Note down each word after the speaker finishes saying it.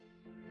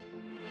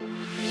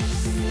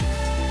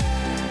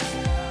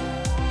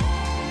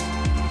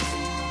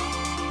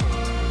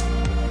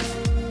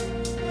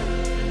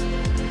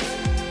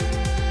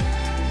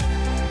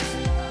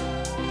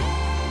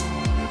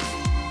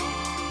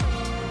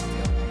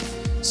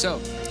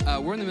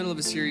We're in the middle of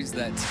a series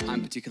that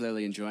I'm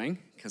particularly enjoying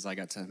because I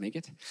got to make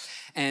it.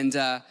 And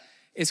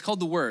it's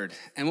called The Word.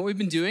 And what we've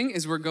been doing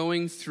is we're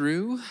going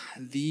through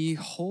the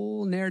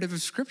whole narrative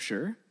of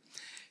Scripture,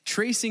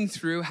 tracing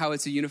through how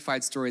it's a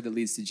unified story that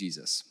leads to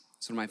Jesus.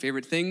 It's one of my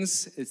favorite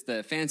things. It's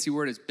the fancy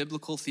word is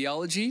biblical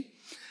theology.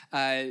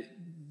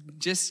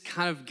 Just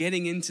kind of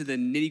getting into the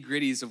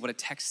nitty-gritties of what a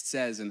text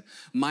says and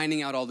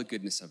mining out all the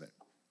goodness of it.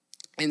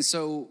 And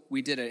so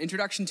we did an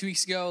introduction 2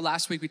 weeks ago.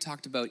 Last week we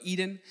talked about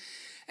Eden.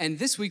 And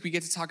this week we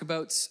get to talk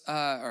about,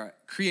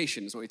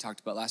 creation is what we talked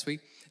about last week.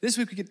 This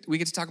week we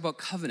get to talk about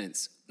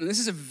covenants. And this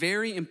is a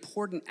very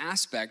important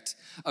aspect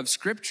of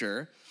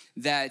Scripture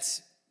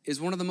that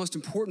is one of the most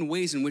important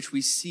ways in which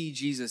we see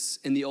Jesus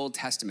in the Old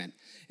Testament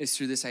is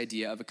through this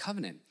idea of a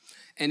covenant.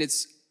 And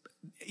it's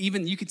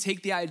even, you could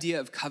take the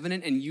idea of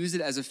covenant and use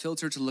it as a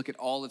filter to look at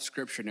all of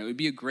Scripture. And it would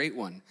be a great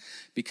one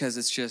because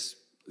it's just,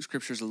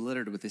 Scripture's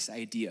littered with this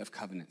idea of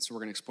covenant. So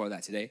we're going to explore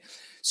that today.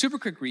 Super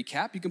quick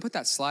recap. You can put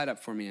that slide up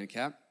for me,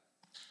 Ancap.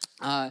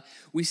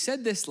 We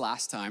said this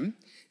last time,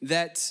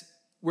 that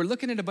we're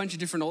looking at a bunch of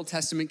different Old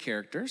Testament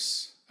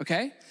characters,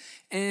 okay?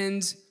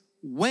 And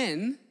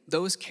when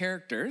those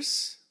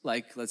characters,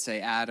 like let's say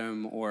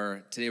Adam,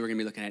 or today we're going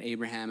to be looking at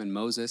Abraham and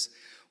Moses,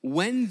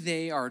 when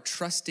they are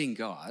trusting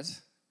God,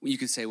 you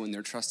could say when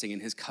they're trusting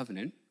in his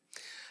covenant,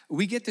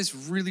 we get this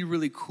really,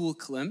 really cool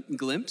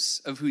glimpse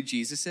of who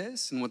Jesus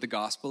is and what the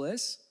gospel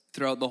is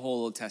throughout the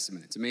whole Old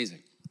Testament. It's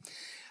amazing.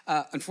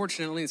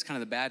 Unfortunately, it's kind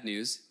of the bad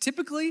news.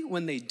 Typically,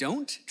 when they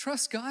don't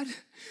trust God,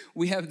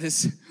 we have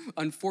this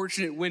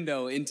unfortunate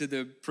window into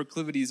the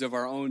proclivities of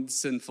our own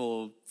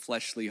sinful,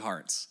 fleshly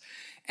hearts.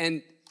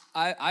 And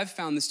I've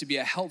found this to be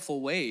a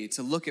helpful way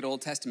to look at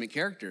Old Testament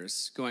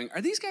characters going, are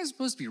these guys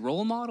supposed to be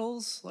role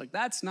models? Like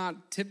that's not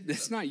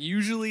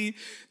usually,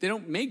 they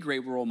don't make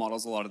great role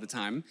models a lot of the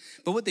time.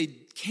 But what they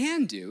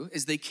can do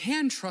is they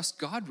can trust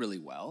God really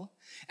well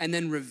and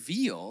then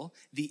reveal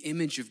the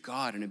image of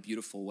God in a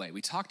beautiful way.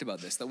 We talked about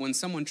this, that when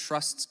someone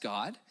trusts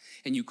God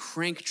and you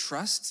crank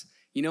trust,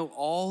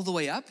 all the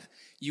way up,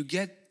 you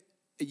get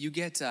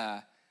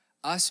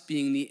us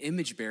being the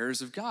image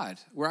bearers of God.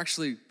 We're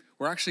actually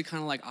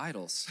kind of like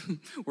idols.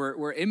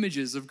 we're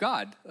images of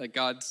God, like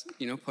God's,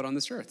 put on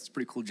this earth. It's a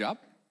pretty cool job.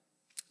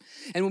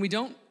 And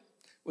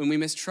when we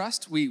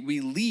mistrust, we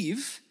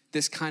leave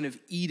this kind of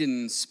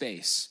Eden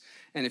space.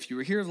 And if you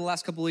were here the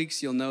last couple of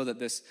weeks, you'll know that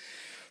this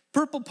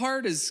purple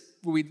part it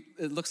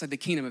looks like the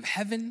kingdom of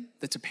heaven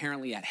that's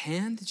apparently at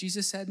hand,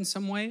 Jesus said in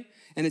some way.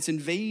 And it's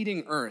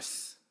invading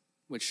earth,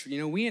 which,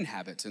 we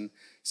inhabit. And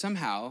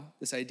somehow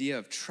this idea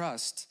of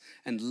trust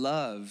and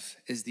love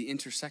is the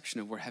intersection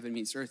of where heaven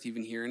meets earth,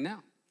 even here and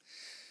now.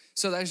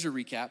 So that's your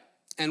recap.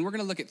 And we're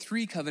going to look at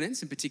 3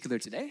 covenants in particular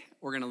today.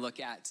 We're going to look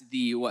at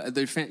you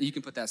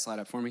can put that slide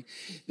up for me.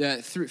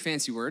 The 3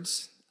 fancy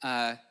words,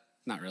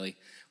 not really.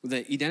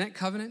 The Edenic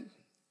covenant,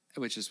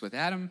 which is with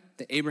Adam,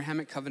 the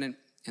Abrahamic covenant,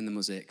 and the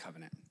Mosaic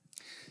covenant.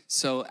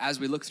 So as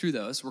we look through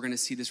those, we're going to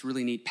see this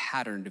really neat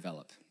pattern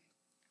develop.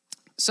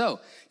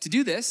 So to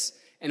do this,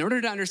 in order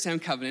to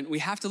understand covenant, we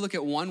have to look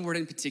at one word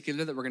in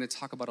particular that we're going to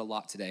talk about a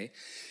lot today.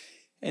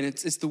 And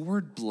it's the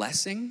word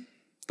blessing,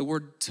 the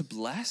word to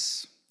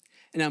bless.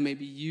 And now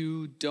maybe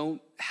you don't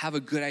have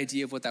a good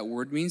idea of what that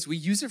word means. We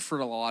use it for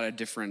a lot of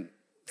different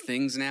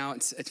things now. In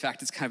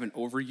fact, it's kind of an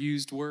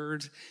overused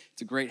word.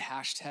 It's a great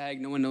hashtag.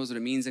 No one knows what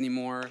it means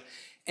anymore.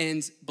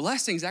 And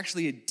blessing is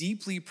actually a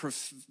deeply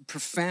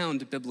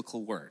profound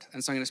biblical word.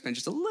 And so I'm going to spend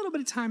just a little bit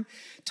of time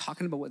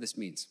talking about what this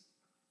means.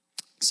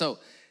 So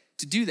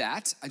to do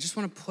that, I just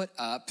want to put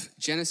up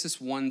Genesis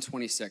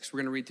 1:26. We're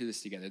going to read through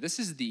this together. This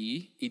is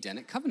the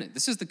Edenic covenant.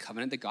 This is the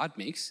covenant that God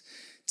makes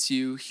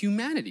to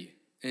humanity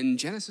in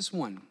Genesis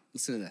 1.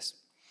 Listen to this.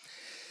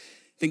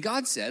 Then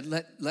God said,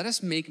 let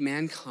us make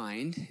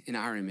mankind in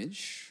our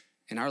image,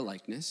 in our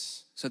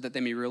likeness, so that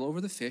they may rule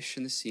over the fish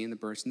in the sea and the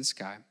birds in the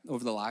sky,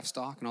 over the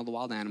livestock and all the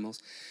wild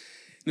animals,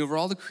 and over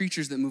all the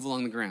creatures that move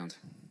along the ground.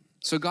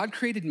 So God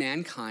created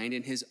mankind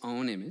in his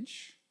own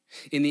image.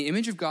 In the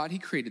image of God, he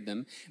created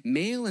them.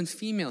 Male and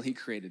female, he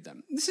created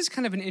them. This is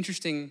kind of an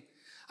interesting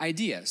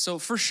idea. So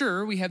for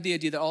sure, we have the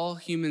idea that all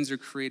humans are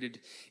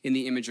created in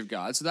the image of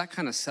God. So that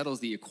kind of settles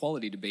the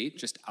equality debate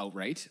just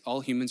outright.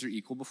 All humans are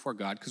equal before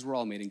God because we're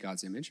all made in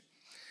God's image.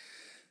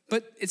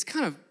 But it's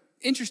kind of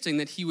interesting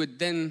that he would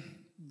then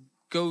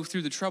go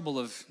through the trouble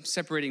of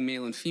separating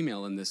male and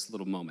female in this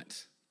little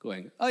moment,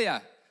 going, oh yeah,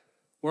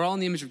 we're all in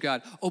the image of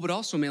God. Oh, but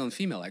also male and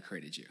female, I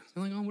created you.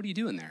 They're like, oh, what are you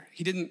doing there?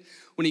 He didn't,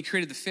 when he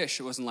created the fish,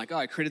 it wasn't like, oh,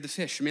 I created the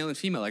fish, male and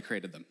female, I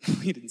created them.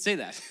 He didn't say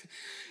that.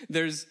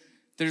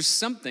 There's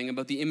something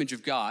about the image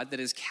of God that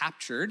is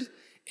captured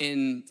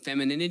in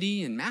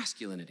femininity and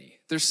masculinity.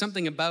 There's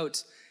something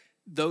about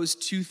those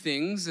two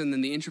things and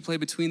then the interplay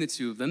between the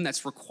two of them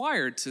that's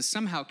required to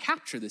somehow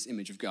capture this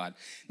image of God.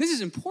 This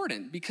is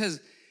important because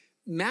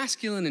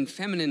masculine and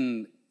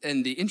feminine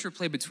and the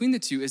interplay between the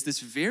two is this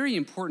very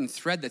important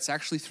thread that's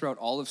actually throughout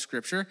all of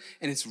Scripture,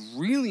 and it's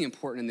really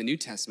important in the New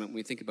Testament when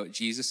we think about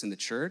Jesus and the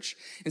church.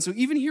 And so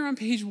even here on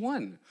page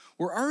 1,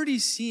 we're already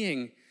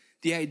seeing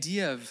the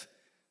idea of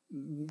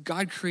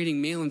God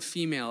creating male and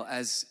female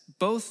as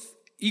both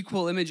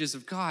equal images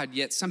of God,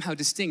 yet somehow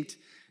distinct,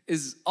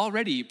 is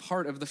already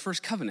part of the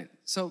first covenant.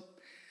 So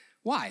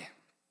why?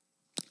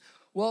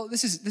 Well,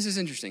 this is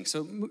interesting.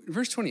 So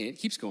verse 28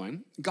 keeps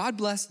going. God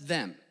blessed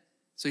them.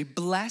 So he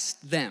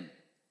blessed them.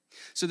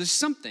 So there's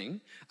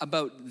something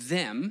about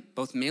them,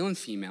 both male and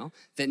female,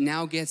 that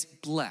now gets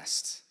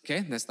blessed.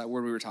 Okay? That's that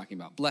word we were talking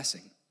about,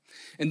 blessing.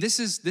 And this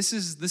is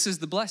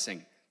the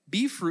blessing.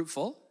 Be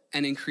fruitful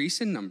and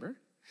increase in number.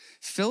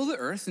 Fill the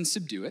earth and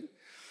subdue it.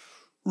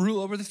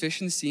 Rule over the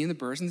fish in the sea and the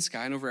birds in the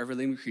sky and over every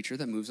living creature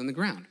that moves on the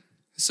ground.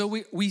 So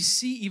we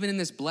see even in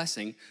this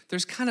blessing,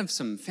 there's kind of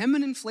some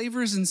feminine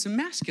flavors and some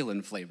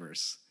masculine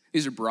flavors.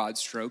 These are broad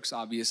strokes,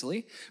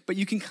 obviously, but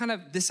you can kind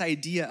of, this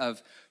idea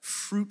of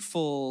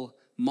fruitful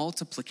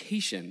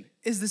multiplication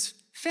is this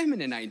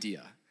feminine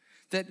idea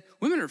that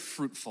women are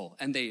fruitful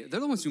and they're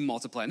the ones who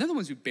multiply and they're the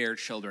ones who bear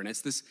children.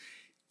 It's this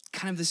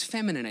kind of this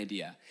feminine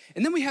idea.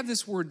 And then we have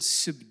this word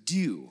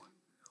subdue,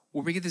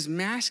 where we get this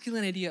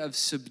masculine idea of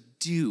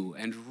subdue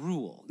and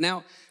rule.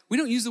 Now, we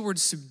don't use the word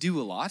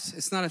subdue a lot.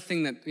 It's not a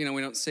thing that, we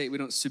don't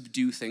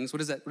subdue things. What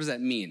does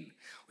that mean?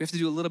 We have to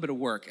do a little bit of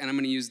work, and I'm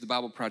going to use the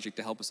Bible Project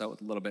to help us out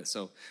with a little bit,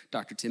 so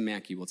Dr. Tim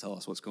Mackey will tell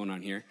us what's going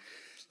on here.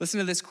 Listen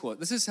to this quote.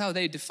 This is how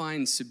they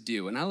define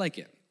subdue, and I like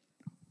it.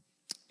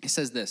 It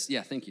says this.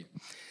 Yeah, thank you.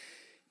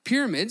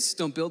 Pyramids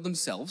don't build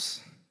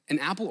themselves, and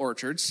apple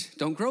orchards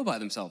don't grow by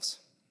themselves.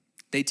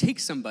 They take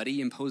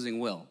somebody imposing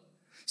will.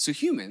 So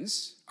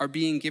humans are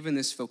being given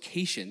this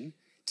vocation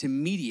to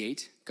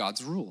mediate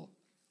God's rule.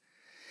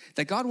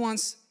 That God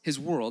wants his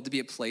world to be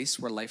a place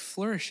where life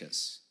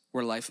flourishes,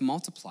 where life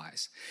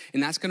multiplies.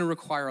 And that's going to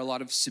require a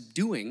lot of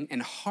subduing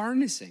and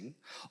harnessing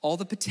all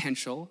the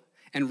potential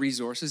and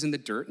resources in the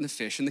dirt and the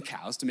fish and the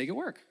cows to make it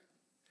work.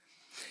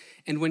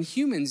 And when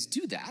humans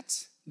do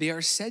that, they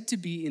are said to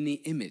be in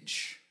the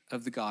image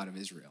of the God of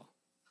Israel.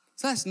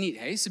 So that's neat,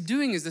 hey?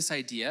 Subduing is this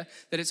idea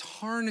that it's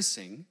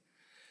harnessing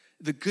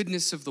the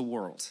goodness of the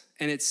world.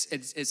 And it's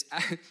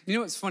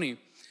what's funny?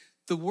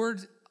 The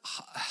word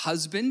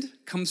husband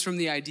comes from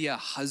the idea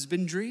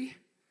husbandry.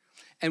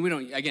 And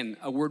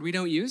a word we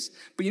don't use.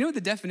 But you know what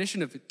the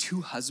definition of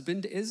to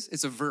husband is?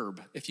 It's a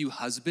verb. If you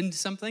husband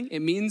something,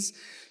 it means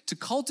to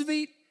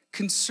cultivate,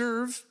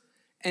 conserve,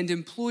 and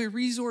employ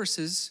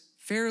resources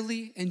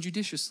fairly and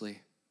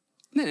judiciously.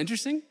 Isn't that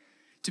interesting?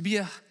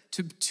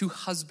 To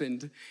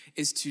husband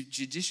is to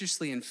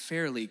judiciously and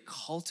fairly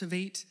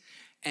cultivate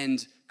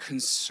and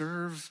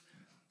conserve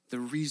the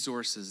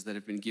resources that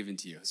have been given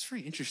to you. It's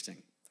very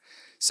interesting.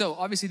 So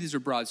obviously these are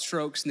broad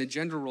strokes and the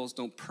gender roles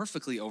don't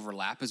perfectly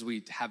overlap as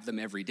we have them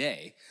every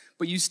day,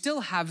 but you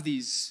still have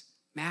these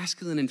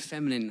masculine and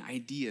feminine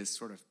ideas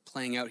sort of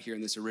playing out here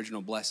in this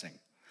original blessing.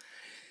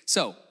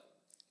 So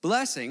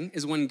blessing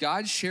is when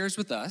God shares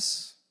with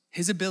us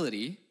his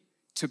ability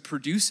to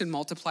produce and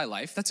multiply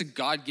life. That's a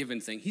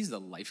God-given thing. He's the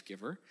life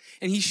giver.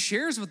 And he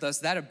shares with us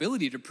that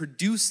ability to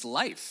produce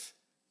life.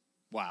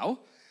 Wow.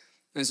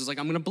 And so it's like,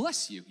 I'm going to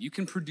bless you. You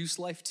can produce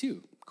life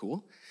too.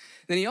 Cool.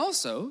 Then he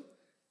also,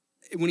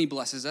 when he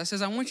blesses us,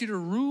 says, I want you to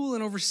rule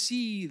and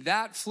oversee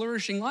that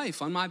flourishing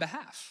life on my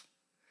behalf.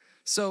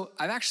 So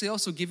I've actually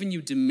also given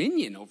you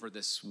dominion over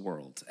this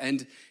world,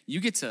 and you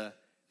get to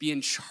be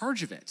in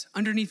charge of it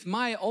underneath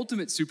my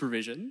ultimate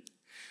supervision.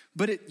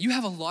 But you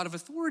have a lot of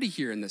authority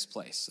here in this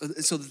place.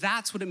 So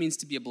that's what it means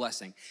to be a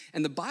blessing.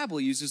 And the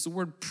Bible uses the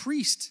word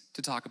priest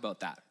to talk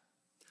about that.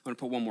 I'm going to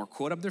put one more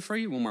quote up there for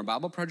you, one more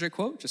Bible Project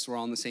quote, just so we're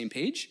all on the same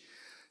page.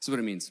 This is what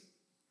it means.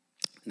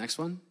 Next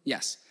one.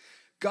 Yes.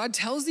 God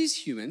tells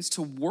these humans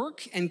to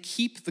work and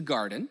keep the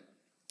garden.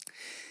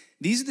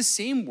 These are the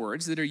same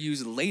words that are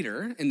used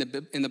later in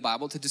the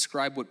Bible to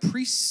describe what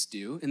priests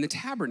do in the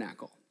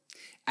tabernacle.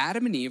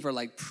 Adam and Eve are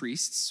like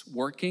priests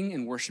working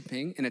and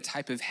worshiping in a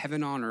type of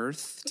heaven on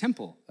earth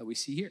temple that we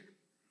see here.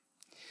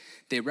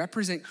 They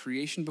represent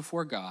creation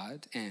before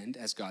God, and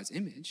as God's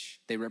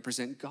image, they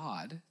represent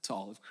God to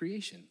all of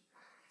creation.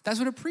 That's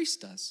what a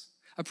priest does.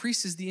 A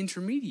priest is the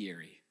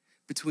intermediary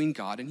between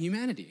God and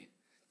humanity.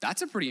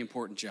 That's a pretty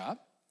important job.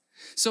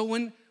 So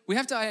when we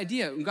have the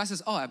idea, when God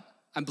says, I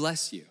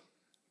bless you,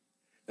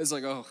 it's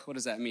like, what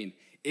does that mean?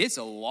 It's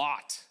a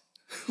lot.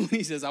 When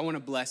he says, I want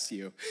to bless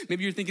you.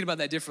 Maybe you're thinking about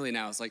that differently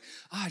now. It's like,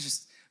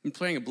 I'm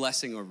praying a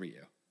blessing over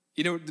you.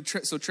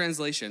 So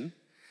translation,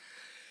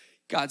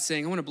 God's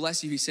saying, I want to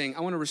bless you. He's saying,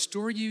 I want to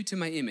restore you to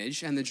my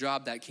image and the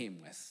job that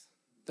came with.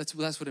 That's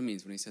what it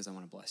means when he says, I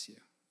want to bless you.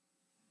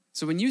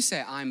 So when you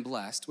say, I'm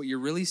blessed, what you're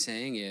really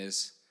saying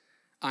is,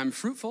 I'm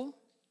fruitful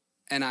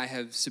and I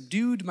have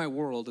subdued my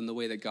world in the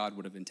way that God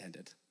would have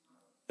intended.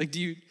 Like,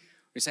 you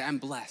say, I'm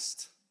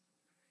blessed.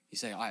 You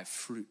say, I have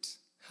fruit.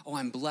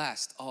 I'm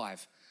blessed.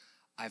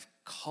 I've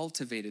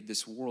cultivated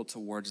this world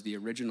towards the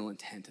original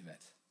intent of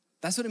it.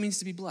 That's what it means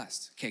to be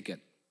blessed. Okay, good.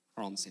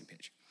 We're all on the same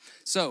page.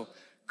 So,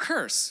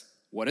 curse.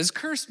 What does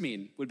curse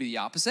mean? Would be the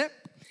opposite.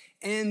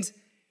 And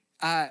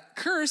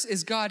curse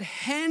is God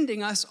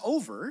handing us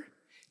over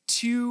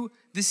to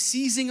the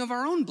seizing of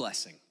our own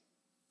blessing.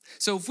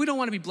 So if we don't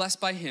want to be blessed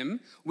by him,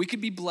 we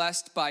could be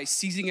blessed by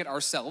seizing it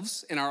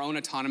ourselves in our own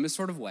autonomous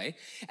sort of way.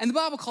 And the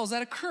Bible calls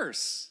that a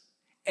curse.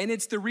 And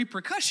it's the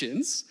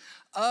repercussions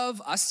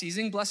of us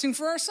seizing blessing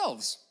for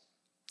ourselves.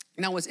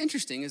 Now, what's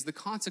interesting is the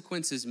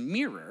consequences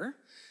mirror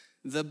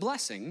the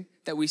blessing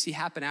that we see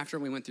happen after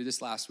we went through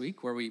this last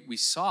week, where we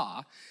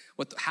saw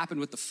what happened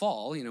with the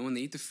fall, when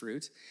they eat the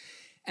fruit.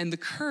 And the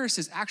curse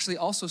is actually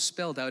also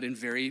spelled out in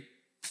very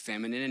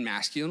feminine and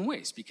masculine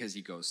ways, because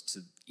he goes to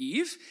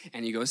Eve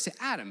and he goes to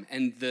Adam.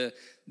 And the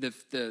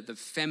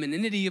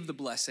femininity of the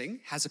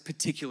blessing has a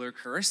particular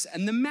curse,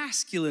 and the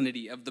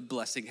masculinity of the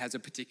blessing has a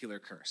particular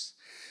curse.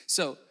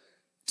 So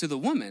to the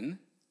woman,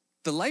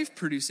 the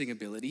life-producing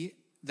ability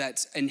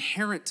that's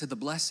inherent to the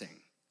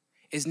blessing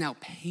is now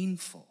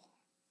painful,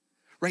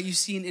 right? You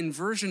see an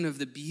inversion of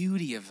the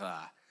beauty of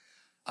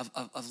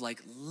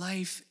like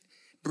life,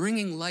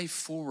 bringing life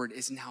forward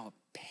is now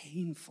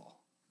painful.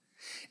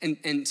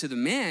 And to the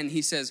man,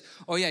 he says,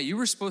 oh yeah, you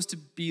were supposed to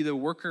be the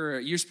worker.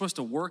 You're supposed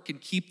to work and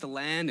keep the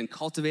land and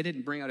cultivate it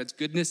and bring out its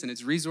goodness and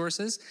its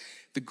resources.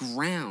 The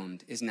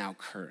ground is now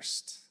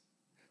cursed.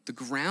 The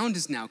ground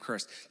is now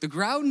cursed. The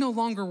ground no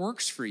longer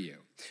works for you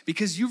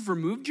because you've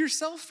removed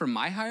yourself from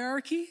my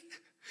hierarchy,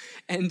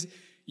 and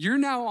you're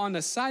now on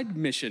a side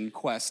mission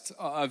quest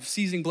of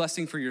seizing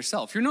blessing for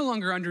yourself. You're no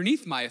longer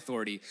underneath my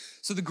authority.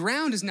 So the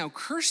ground is now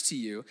cursed to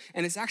you,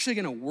 and it's actually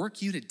going to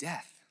work you to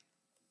death.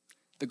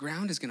 The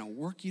ground is going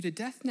to work you to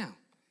death now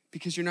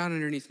because you're not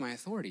underneath my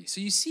authority. So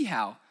you see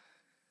how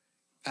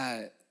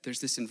there's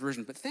this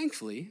inversion. But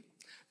thankfully,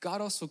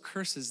 God also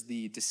curses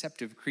the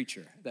deceptive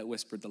creature that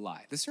whispered the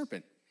lie, the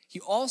serpent. He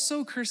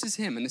also curses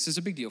him, and this is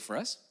a big deal for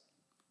us.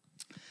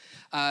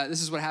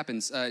 This is what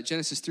happens.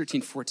 Genesis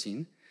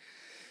 13:14.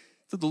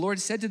 So the Lord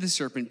said to the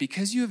serpent,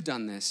 because you have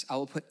done this, I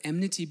will put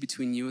enmity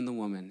between you and the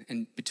woman,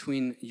 and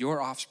between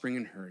your offspring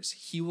and hers.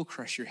 He will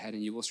crush your head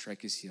and you will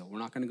strike his heel. We're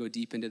not going to go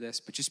deep into this,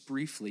 but just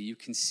briefly, you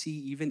can see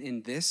even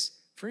in this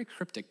very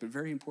cryptic but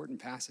very important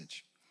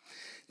passage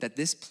that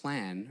this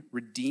plan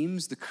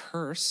redeems the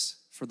curse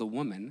for the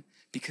woman,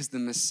 because the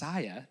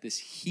Messiah, this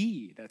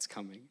he that's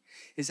coming,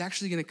 is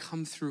actually going to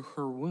come through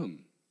her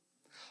womb.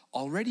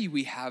 Already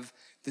we have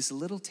this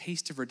little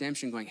taste of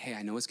redemption going, hey,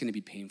 I know it's going to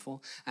be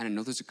painful, and I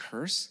know there's a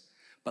curse,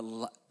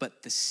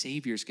 but the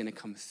Savior's going to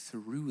come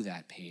through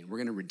that pain. We're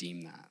going to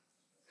redeem that.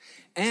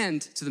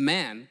 And to the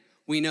man,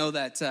 we know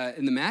that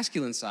in the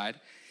masculine side,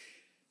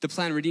 the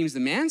plan redeems the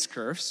man's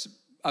curse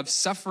of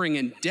suffering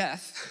and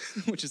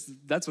death,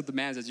 that's what the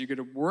man says. You're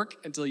going to work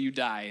until you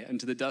die, and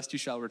to the dust you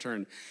shall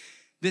return.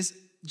 This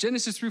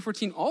Genesis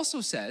 3:14 also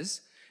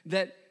says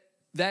that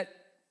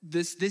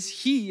this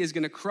he is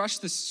going to crush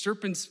the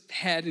serpent's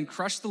head and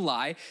crush the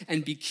lie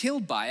and be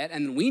killed by it.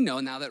 And we know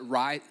now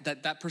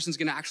that person's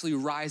going to actually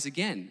rise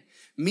again,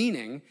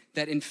 meaning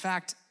that in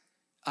fact,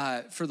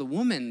 for the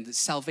woman, the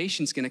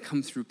salvation's going to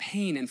come through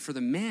pain, and for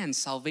the man,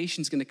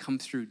 salvation's going to come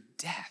through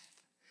death.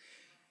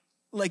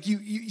 Like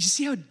you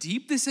see how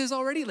deep this is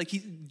already? Like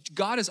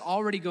God is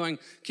already going,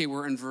 okay,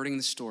 we're inverting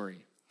the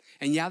story.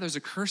 And yeah, there's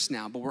a curse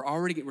now, but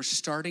we're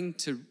starting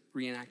to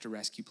reenact a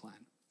rescue plan.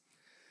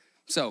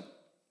 So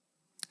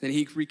then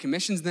he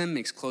recommissions them,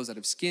 makes clothes out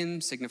of skin,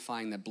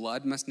 signifying that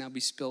blood must now be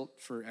spilt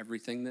for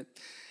everything that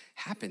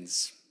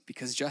happens,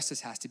 because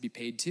justice has to be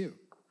paid too.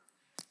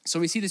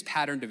 So we see this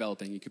pattern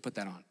developing. You could put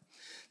that on.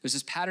 There's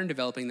this pattern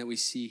developing that we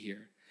see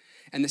here.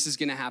 And this is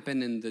going to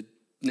happen in the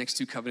next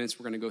two covenants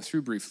we're going to go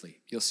through briefly.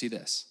 You'll see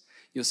this.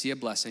 You'll see a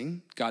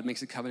blessing. God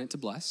makes a covenant to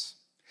bless.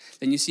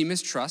 Then you see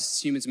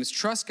mistrust. Humans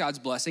mistrust God's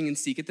blessing and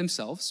seek it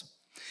themselves.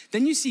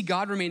 Then you see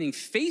God remaining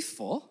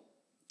faithful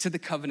to the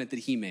covenant that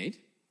he made.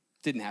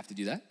 Didn't have to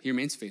do that. He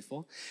remains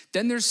faithful.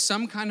 Then there's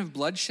some kind of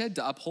bloodshed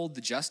to uphold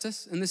the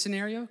justice in this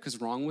scenario because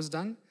wrong was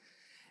done.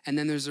 And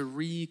then there's a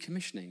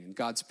recommissioning, and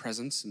God's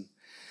presence and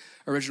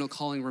original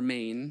calling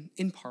remain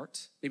in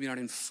part, maybe not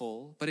in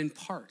full, but in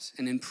part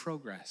and in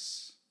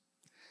progress.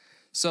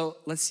 So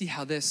let's see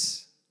how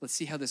this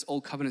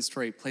old covenant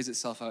story plays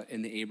itself out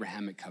in the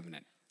Abrahamic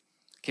covenant.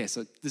 Okay,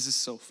 so this is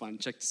so fun.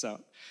 Check this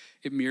out.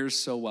 It mirrors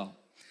so well.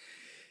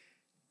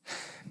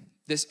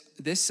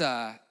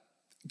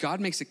 God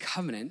makes a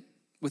covenant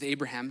with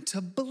Abraham to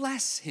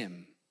bless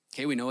him.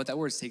 Okay, we know what that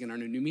word is taking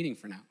on a new meaning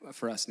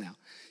for us now.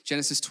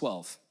 Genesis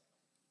 12.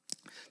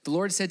 The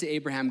Lord said to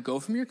Abraham, go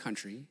from your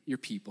country, your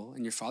people,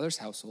 and your father's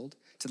household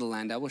to the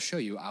land I will show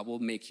you. I will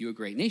make you a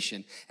great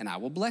nation, and I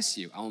will bless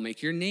you. I will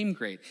make your name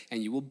great,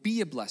 and you will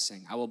be a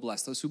blessing. I will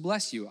bless those who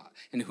bless you,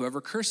 and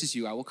whoever curses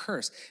you, I will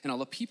curse. And all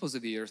the peoples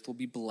of the earth will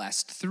be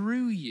blessed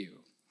through you.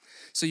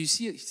 So you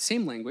see,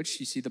 same language.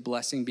 You see the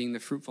blessing being the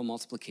fruitful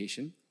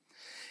multiplication.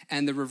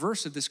 And the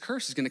reverse of this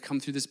curse is going to come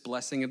through this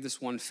blessing of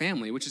this one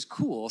family, which is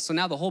cool. So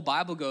now the whole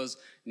Bible goes,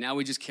 now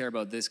we just care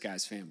about this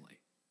guy's family.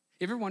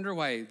 You ever wonder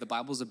why the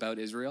Bible's about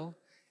Israel?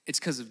 It's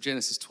because of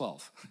Genesis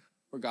 12,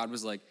 where God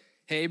was like,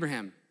 hey,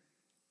 Abraham,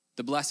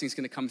 the blessing's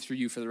going to come through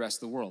you for the rest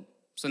of the world.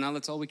 So now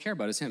that's all we care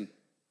about is him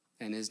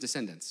and his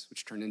descendants,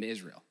 which turned into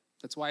Israel.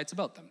 That's why it's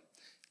about them.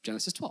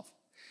 Genesis 12.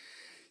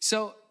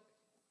 So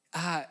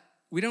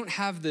we don't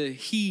have the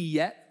he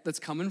yet that's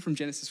coming from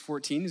Genesis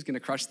 14 who's going to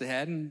crush the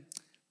head,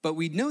 but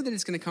we know that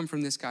it's going to come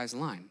from this guy's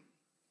line.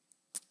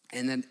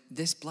 And then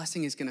this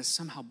blessing is going to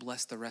somehow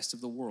bless the rest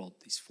of the world,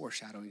 these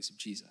foreshadowings of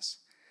Jesus.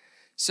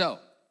 So,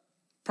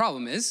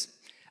 problem is,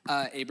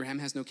 Abraham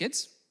has no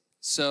kids,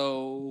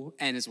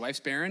 and his wife's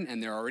barren,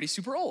 and they're already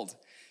super old.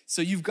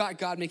 So you've got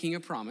God making a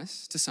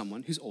promise to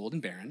someone who's old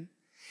and barren,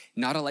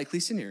 not a likely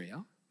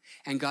scenario,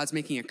 and God's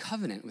making a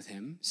covenant with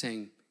him,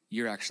 saying,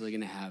 you're actually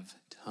going to have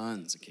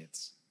tons of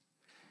kids.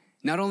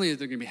 Not only are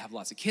they going to have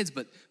lots of kids,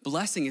 but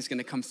blessing is going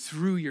to come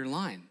through your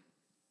line.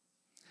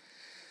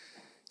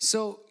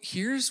 So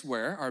here's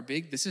where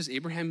this is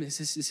Abraham,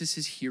 this is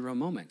his hero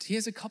moment. He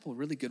has a couple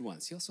really good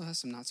ones. He also has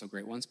some not so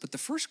great ones, but the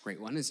first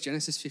great one is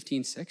Genesis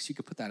 15:6. You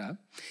could put that up.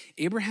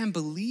 Abraham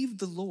believed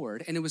the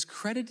Lord, and it was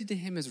credited to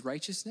him as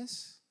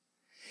righteousness.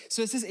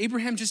 So it says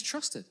Abraham just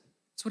trusted.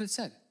 That's what it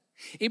said.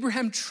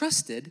 Abraham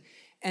trusted,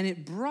 and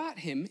it brought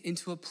him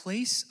into a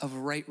place of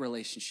right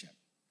relationship.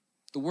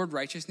 The word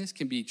righteousness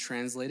can be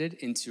translated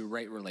into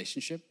right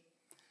relationship.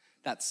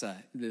 That's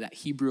that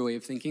Hebrew way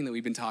of thinking that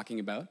we've been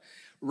talking about.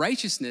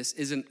 Righteousness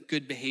isn't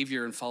good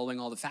behavior and following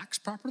all the facts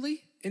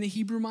properly in a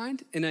Hebrew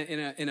mind, in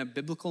a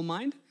biblical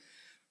mind.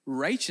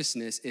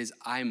 Righteousness is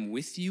I'm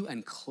with you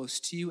and close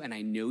to you and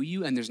I know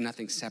you and there's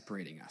nothing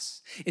separating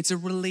us. It's a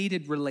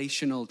related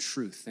relational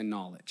truth and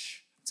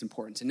knowledge. It's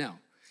important to know.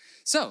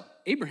 So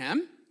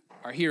Abraham,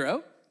 our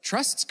hero,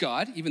 trusts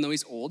God even though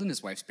he's old and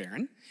his wife's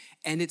barren,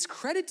 and it's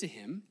credited to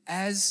him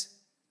as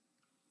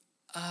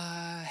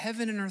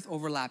heaven and earth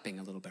overlapping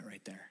a little bit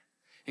right there.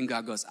 And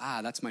God goes,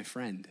 that's my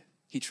friend.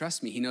 He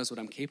trusts me. He knows what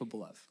I'm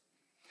capable of.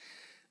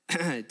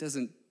 It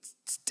doesn't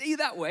stay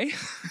that way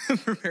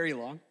for very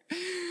long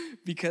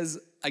because,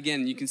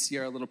 again, you can see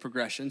our little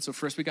progression. So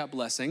first we got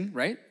blessing,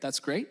 right? That's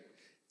great.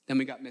 Then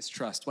we got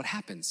mistrust. What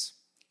happens?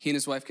 He and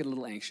his wife get a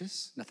little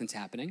anxious. Nothing's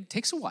happening.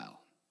 Takes a while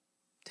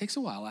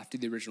after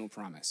the original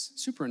promise.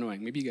 Super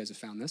annoying. Maybe you guys have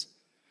found this.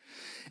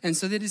 And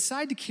so they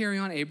decide to carry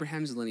on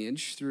Abraham's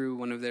lineage through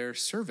one of their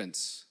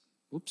servants.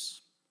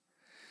 Oops.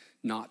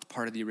 Not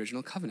part of the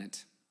original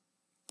covenant.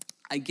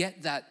 I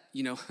get that,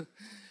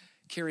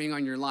 carrying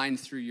on your line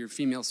through your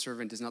female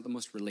servant is not the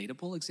most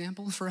relatable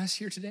example for us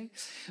here today,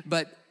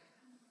 but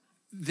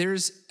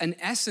there's an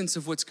essence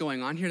of what's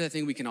going on here that I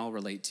think we can all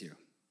relate to.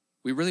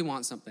 We really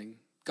want something.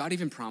 God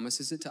even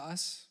promises it to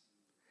us.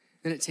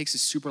 Then it takes a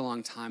super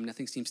long time.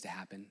 Nothing seems to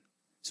happen.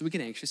 So we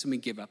get anxious and we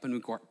give up and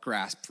we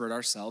grasp for it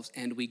ourselves,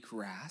 and we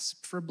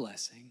grasp for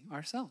blessing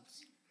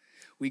ourselves.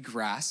 We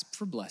grasp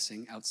for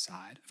blessing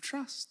outside of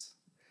trust.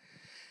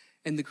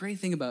 And the great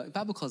thing about, the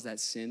Bible calls that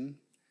sin,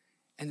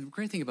 and the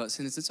great thing about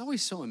sin is it's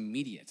always so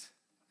immediate.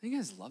 You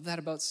guys love that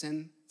about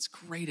sin? It's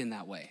great in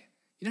that way.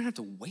 You don't have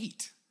to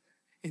wait.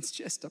 It's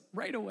just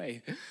right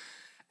away.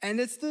 And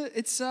it's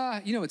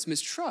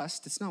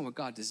mistrust. It's not what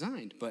God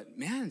designed, but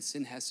man,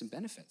 sin has some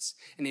benefits.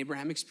 And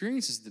Abraham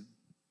experiences the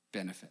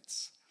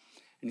benefits.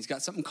 And he's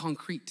got something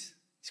concrete.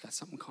 He's got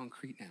something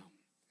concrete now.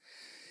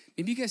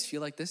 Maybe you guys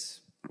feel like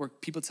this, where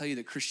people tell you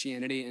that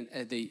Christianity,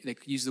 and they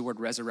use the word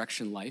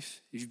resurrection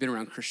life. If you've been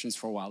around Christians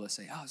for a while, they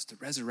say, it's the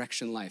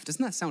resurrection life.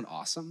 Doesn't that sound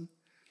awesome?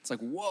 It's like,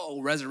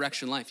 whoa,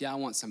 resurrection life. Yeah, I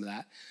want some of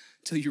that.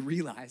 Until you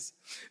realize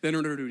that in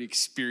order to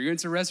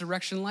experience a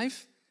resurrection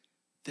life,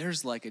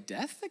 there's like a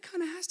death that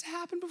kind of has to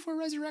happen before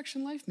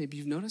resurrection life. Maybe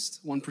you've noticed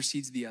one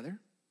precedes the other.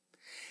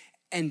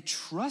 And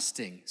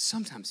trusting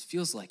sometimes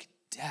feels like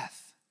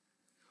death.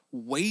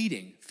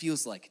 Waiting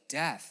feels like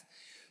death.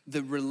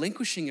 The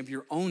relinquishing of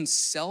your own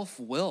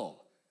self-will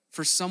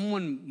for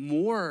someone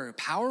more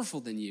powerful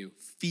than you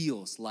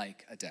feels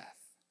like a death.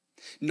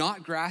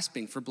 Not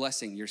grasping for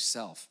blessing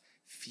yourself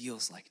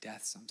feels like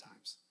death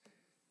sometimes.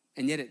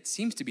 And yet it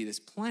seems to be this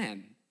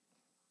plan.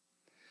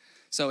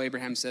 So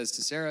Abraham says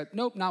to Sarah,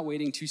 nope, not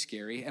waiting, too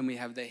scary. And we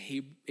have the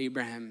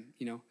Abraham,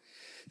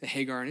 the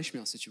Hagar and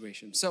Ishmael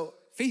situation. So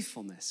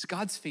faithfulness,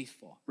 God's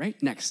faithful,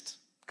 right? Next,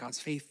 God's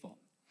faithful.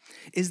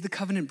 Is the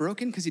covenant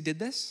broken because he did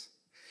this?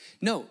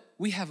 No,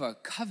 we have a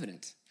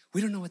covenant. We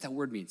don't know what that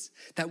word means.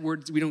 That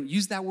word, we don't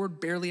use that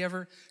word barely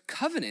ever.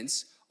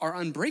 Covenants are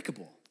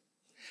unbreakable.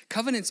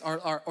 Covenants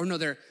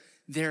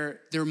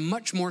they're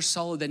much more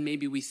solid than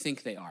maybe we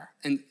think they are.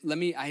 And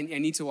I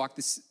need to walk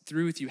this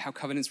through with you how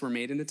covenants were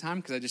made in the time,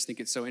 because I just think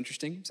it's so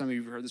interesting. Some of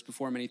you have heard this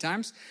before many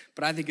times,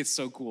 but I think it's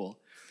so cool.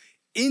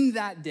 In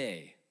that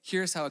day,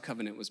 here's how a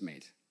covenant was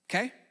made,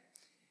 okay?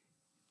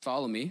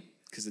 Follow me,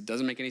 because it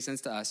doesn't make any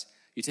sense to us.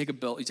 You take a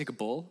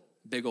bull,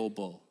 big old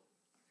bull.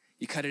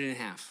 You cut it in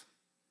half.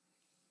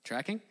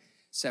 Tracking?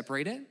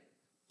 Separate it.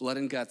 Blood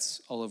and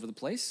guts all over the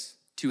place.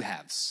 2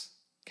 halves.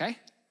 Okay?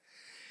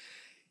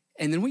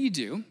 And then what you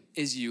do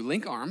is you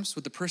link arms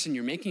with the person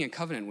you're making a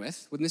covenant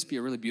with. Wouldn't this be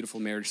a really beautiful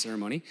marriage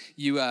ceremony?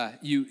 You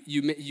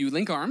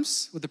link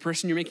arms with the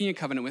person you're making a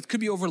covenant with. Could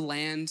be over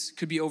land.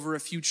 Could be over a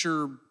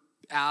future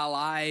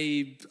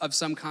ally of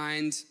some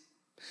kind.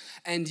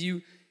 And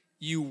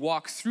you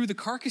walk through the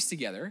carcass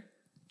together.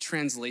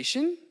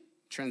 Translation.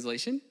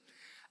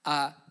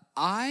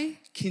 I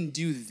can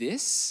do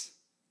this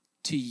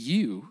to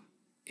you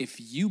if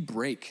you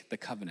break the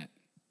covenant.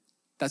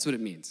 That's what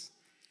it means.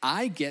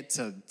 I get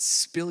to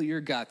spill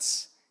your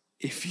guts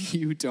if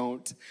you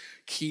don't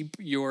keep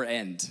your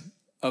end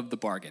of the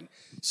bargain.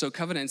 So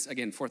covenants,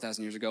 again,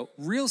 4,000 years ago,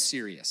 real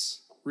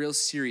serious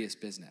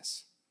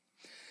business.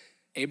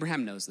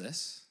 Abraham knows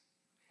this,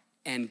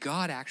 and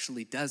God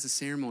actually does a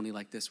ceremony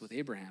like this with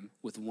Abraham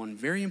with one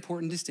very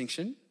important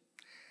distinction.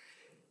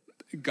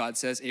 God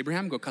says,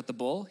 Abraham, go cut the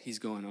bull. He's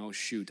going, oh,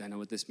 shoot, I know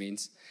what this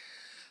means.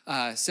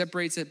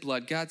 Separates it,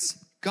 blood,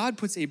 guts. God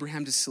puts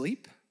Abraham to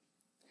sleep,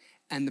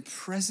 and the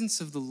presence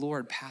of the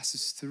Lord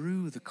passes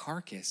through the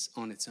carcass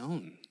on its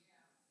own.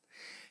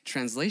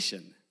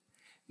 Translation,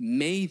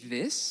 may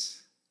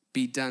this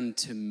be done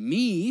to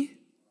me,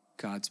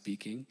 God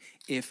speaking,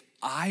 if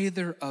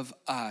either of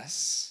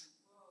us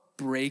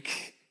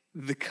break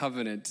the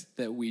covenant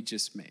that we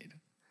just made.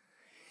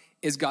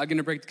 Is God going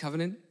to break the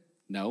covenant?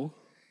 No.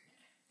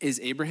 Is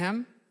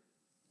Abraham?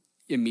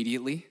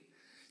 Immediately.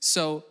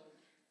 So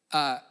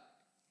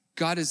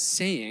God is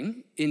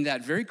saying in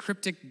that very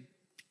cryptic,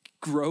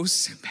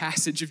 gross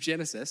passage of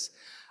Genesis,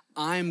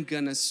 I'm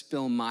going to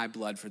spill my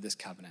blood for this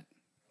covenant.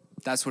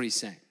 That's what he's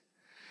saying.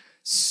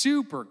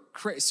 Super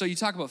crazy. So you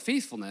talk about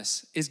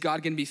faithfulness. Is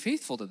God going to be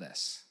faithful to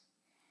this?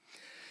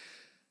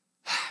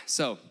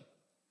 So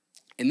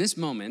in this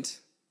moment,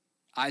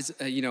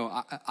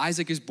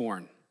 Isaac is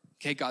born.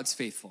 Okay, God's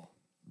faithful.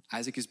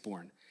 Isaac is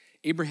born.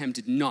 Abraham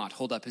did not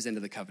hold up his end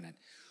of the covenant.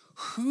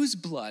 Whose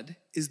blood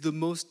is the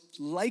most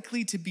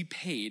likely to be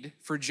paid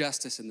for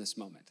justice in this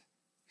moment?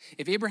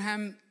 If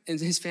Abraham and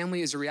his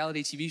family is a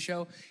reality TV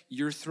show,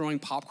 you're throwing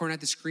popcorn at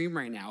the screen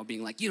right now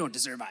being like, you don't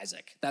deserve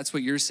Isaac. That's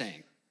what you're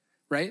saying,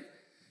 right?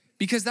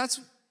 Because that's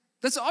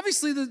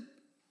obviously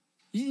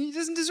he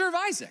doesn't deserve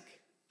Isaac.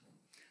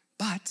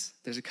 But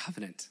there's a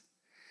covenant.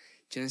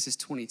 Genesis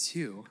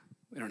 22,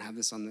 we don't have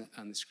this on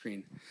the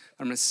screen.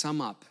 I'm going to sum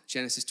up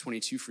Genesis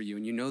 22 for you,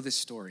 and you know this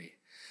story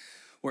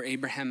where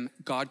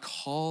God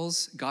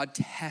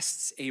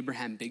tests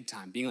Abraham big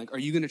time, being like, are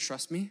you going to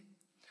trust me?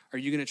 Are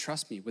you going to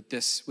trust me with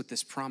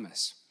this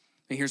promise?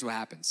 And here's what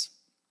happens.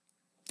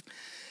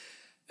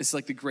 It's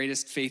like the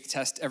greatest faith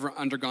test ever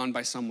undergone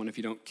by someone if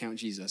you don't count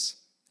Jesus.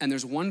 And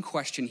there's one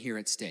question here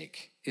at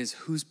stake, is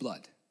whose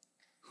blood?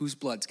 Whose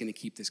blood's going to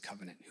keep this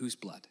covenant? Whose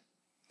blood?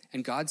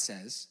 And God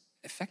says,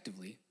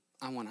 effectively,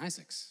 I want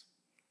Isaac's.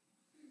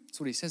 That's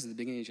what he says at the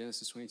beginning of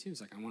Genesis 22.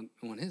 He's like, I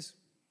want his.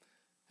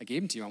 I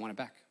gave him to you, I want it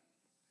back.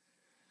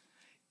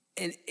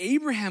 And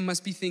Abraham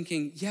must be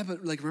thinking, yeah,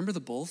 but like, remember the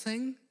bull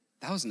thing?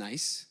 That was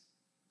nice.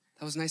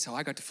 That was nice how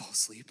I got to fall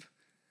asleep.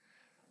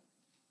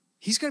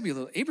 He's got to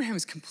be Abraham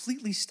is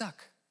completely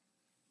stuck.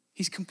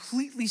 He's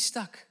completely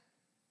stuck.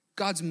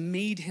 God's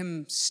made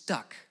him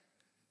stuck.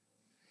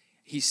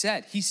 He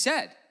said,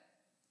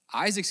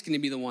 Isaac's going to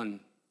be the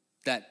one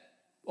that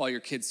all your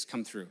kids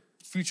come through.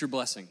 Future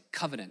blessing,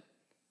 covenant,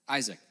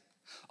 Isaac.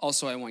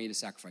 Also, I want you to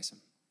sacrifice him.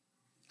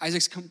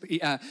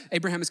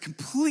 Abraham is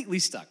completely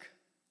stuck.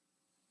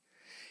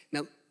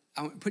 Now,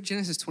 I want to put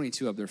Genesis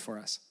 22 up there for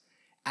us.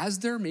 As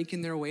they're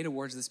making their way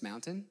towards this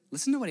mountain,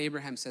 listen to what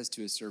Abraham says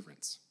to his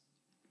servants.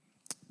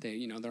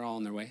 They're all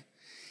on their way.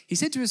 He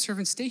said to his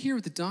servants, stay here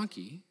with the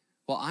donkey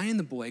while I and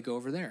the boy go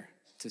over there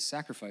to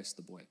sacrifice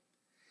the boy.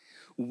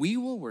 We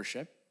will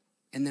worship,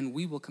 and then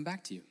we will come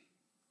back to you.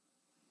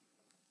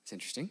 It's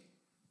interesting.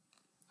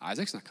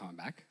 Isaac's not coming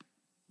back.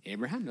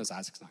 Abraham knows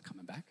Isaac's not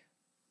coming back.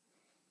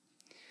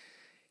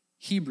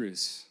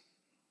 Hebrews.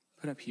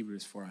 Put up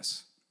Hebrews for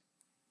us.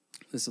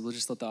 We'll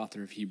just let the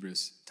author of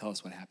Hebrews tell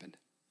us what happened.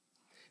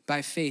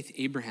 By faith,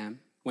 Abraham,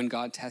 when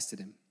God tested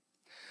him,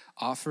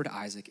 offered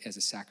Isaac as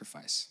a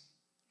sacrifice.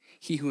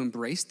 He who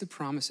embraced the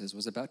promises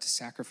was about to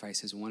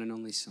sacrifice his one and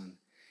only son,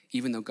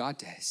 even though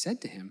God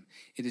said to him,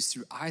 it is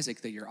through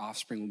Isaac that your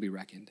offspring will be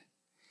reckoned.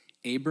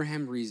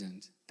 Abraham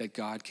reasoned that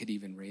God could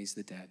even raise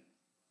the dead.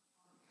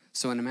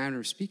 So in a manner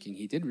of speaking,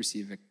 he did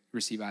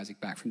receive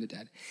Isaac back from the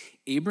dead.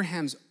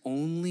 Abraham's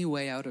only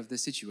way out of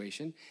this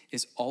situation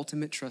is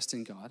ultimate trust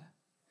in God,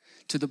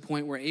 to the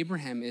point where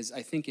Abraham is,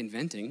 I think,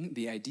 inventing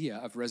the idea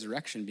of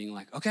resurrection, being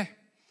like, okay,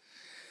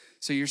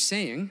 so you're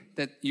saying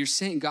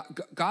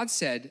God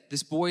said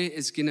this boy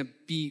is going to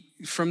be,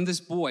 from this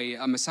boy,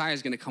 a Messiah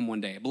is going to come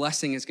one day. A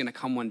blessing is going to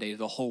come one day to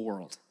the whole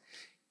world.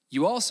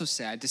 You also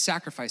said to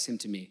sacrifice him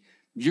to me.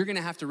 You're going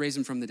to have to raise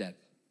him from the dead.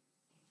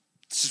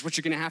 This is what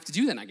you're going to have to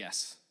do then, I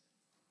guess.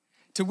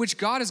 To which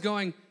God is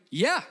going,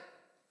 yeah,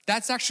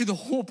 that's actually the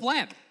whole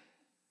plan.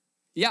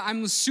 Yeah,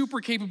 I'm super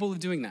capable of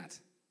doing that.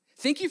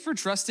 Thank you for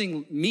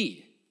trusting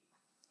me.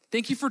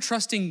 Thank you for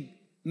trusting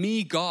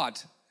me, God.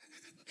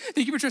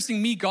 Thank you for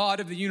trusting me, God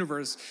of the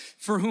universe,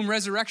 for whom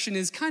resurrection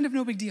is kind of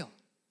no big deal.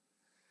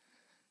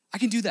 I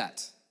can do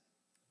that.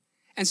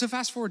 And so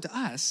fast forward to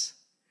us,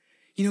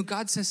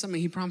 God says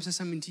something, he promises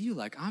something to you,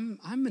 like, I'm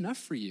enough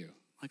for you.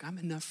 Like, I'm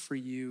enough for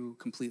you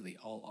completely,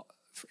 all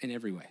in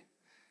every way.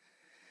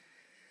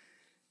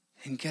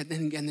 And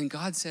then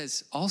God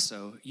says,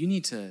 also, you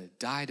need to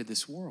die to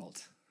this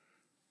world.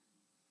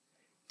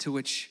 To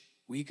which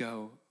we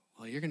go,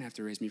 well, you're going to have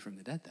to raise me from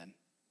the dead then.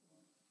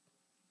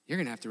 You're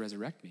going to have to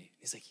resurrect me.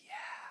 He's like,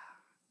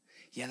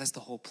 yeah, that's the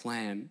whole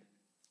plan.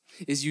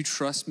 is you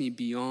trust me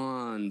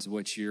beyond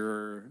what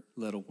your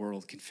little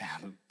world can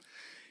fathom.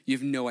 You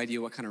have no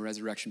idea what kind of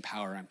resurrection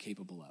power I'm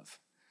capable of.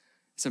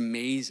 It's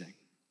amazing.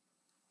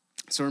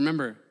 So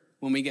remember,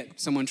 when we get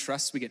someone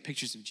trusts, we get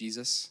pictures of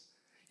Jesus.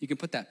 You can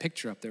put that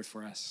picture up there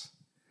for us.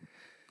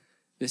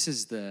 This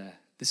is the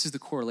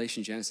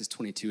correlation Genesis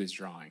 22 is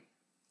drawing.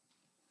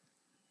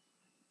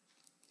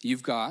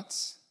 You've got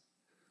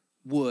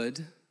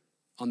wood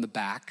on the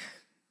back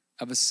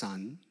of a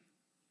son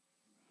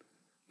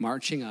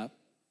marching up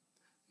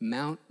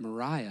Mount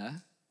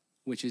Moriah,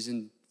 which is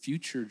in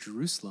future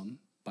Jerusalem,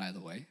 by the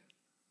way.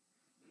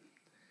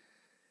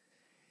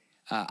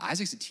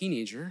 Isaac's a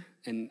teenager,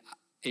 and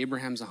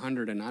Abraham's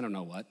 100 and I don't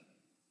know what.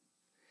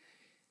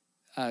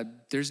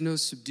 There's no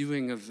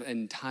subduing of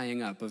and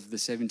tying up of the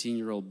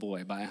 17-year-old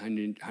boy by a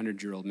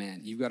 100-year-old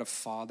man. You've got a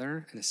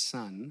father and a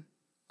son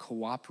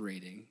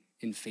cooperating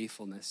in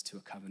faithfulness to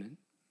a covenant.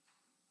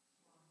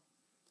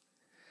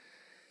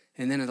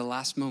 And then at the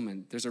last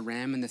moment, there's a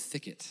ram in the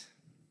thicket.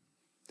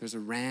 There's a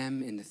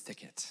ram in the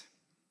thicket.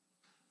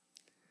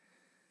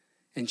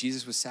 And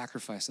Jesus was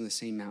sacrificed on the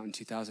same mountain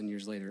 2,000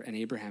 years later. And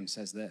Abraham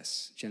says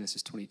this,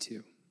 Genesis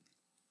 22.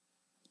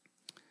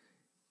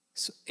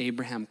 So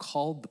Abraham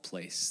called the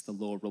place the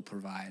Lord will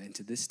provide. And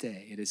to this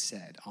day, it is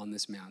said, on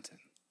this mountain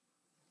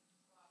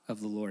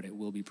of the Lord, it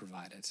will be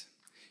provided.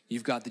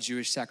 You've got the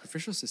Jewish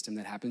sacrificial system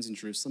that happens in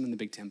Jerusalem in the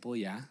big temple.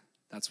 Yeah,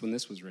 that's when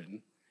this was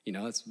written. You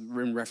know, that's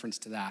in reference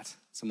to that.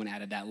 Someone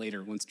added that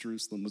later once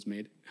Jerusalem was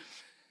made.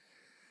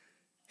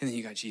 And then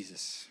you got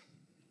Jesus.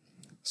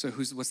 So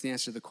what's the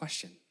answer to the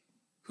question?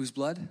 Whose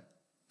blood?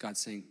 God's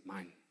saying,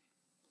 mine.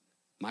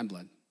 My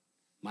blood.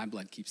 My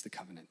blood keeps the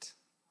covenant.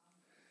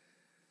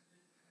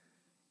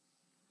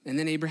 And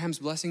then Abraham's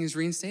blessing is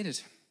reinstated.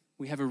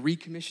 We have a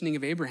recommissioning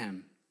of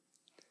Abraham.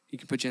 You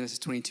can put Genesis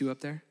 22 up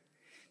there.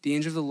 The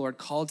angel of the Lord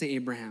called to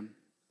Abraham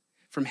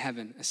from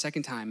heaven a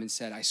second time and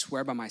said, I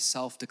swear by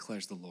myself,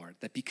 declares the Lord,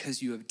 that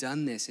because you have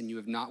done this and you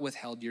have not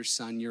withheld your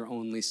son, your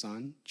only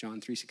son, John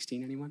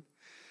 3:16, anyone?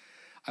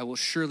 I will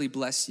surely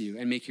bless you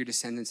and make your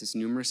descendants as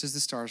numerous as the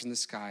stars in the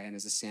sky and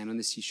as the sand on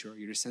the seashore.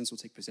 Your descendants will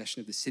take possession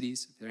of the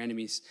cities of their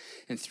enemies,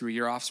 and through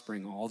your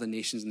offspring, all the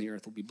nations on the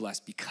earth will be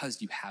blessed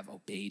because you have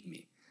obeyed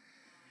me.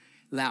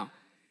 Now,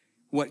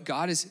 what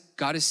God is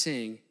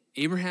saying,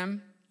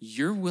 Abraham,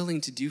 you're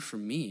willing to do for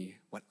me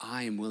what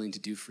I am willing to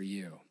do for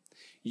you.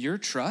 Your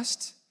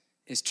trust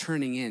is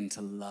turning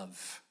into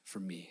love for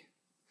me.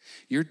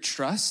 Your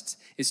trust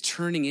is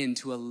turning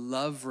into a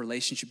love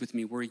relationship with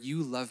me where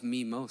you love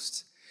me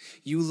most.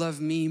 You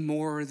love me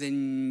more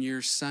than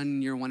your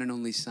son, your one and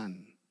only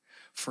son.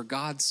 For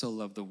God so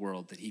loved the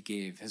world that he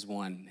gave his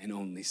one and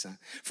only son.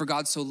 For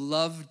God so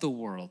loved the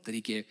world that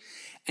he gave.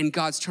 And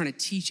God's trying to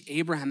teach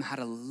Abraham how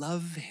to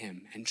love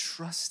him and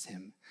trust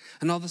him.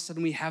 And all of a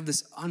sudden we have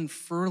this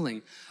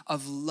unfurling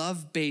of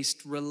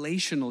love-based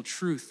relational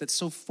truth that's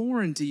so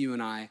foreign to you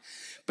and I.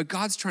 But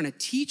God's trying to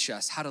teach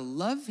us how to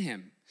love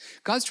him.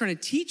 God's trying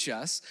to teach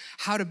us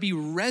how to be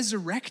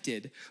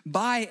resurrected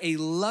by a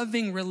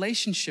loving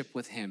relationship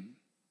with him.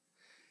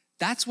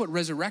 That's what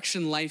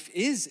resurrection life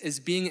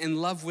is being in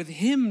love with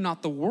him,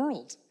 not the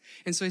world.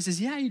 And so he says,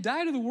 yeah, you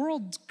died to the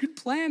world. Good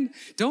plan.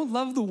 Don't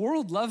love the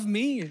world. Love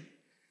me.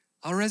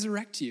 I'll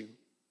resurrect you.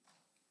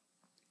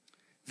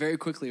 Very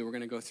quickly, we're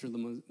going to go through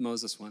the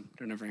Moses one. I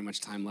don't have very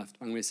much time left.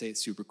 I'm going to say it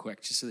super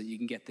quick just so that you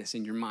can get this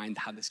in your mind,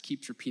 how this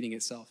keeps repeating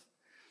itself.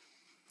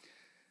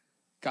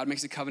 God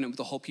makes a covenant with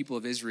the whole people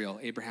of Israel,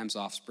 Abraham's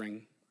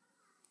offspring.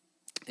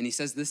 And he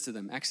says this to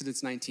them,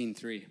 Exodus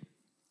 19:3.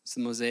 It's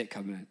the Mosaic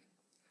covenant.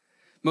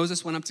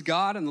 Moses went up to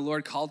God, and the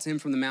Lord called to him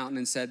from the mountain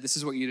and said, this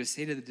is what you're to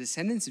say to the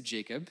descendants of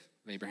Jacob,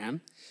 of Abraham,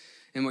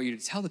 and what you're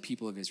to tell the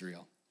people of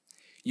Israel.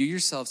 You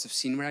yourselves have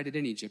seen what I did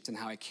in Egypt and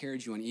how I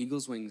carried you on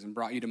eagle's wings and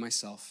brought you to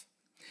myself.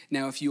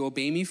 Now, if you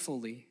obey me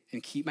fully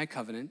and keep my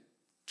covenant,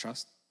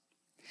 trust,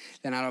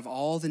 then out of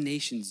all the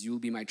nations, you will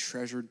be my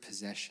treasured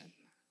possession.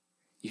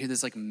 You hear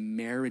this like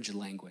marriage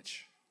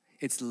language.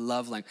 It's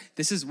love language.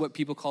 This is what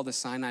people call the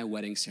Sinai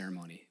wedding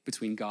ceremony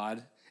between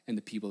God and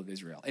the people of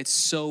Israel. It's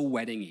so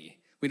wedding-y.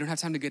 We don't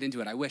have time to get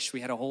into it. I wish we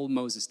had a whole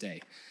Moses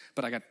day,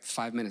 but I got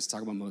 5 minutes to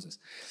talk about Moses.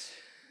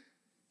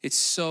 It's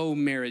so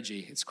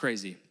marriagey. It's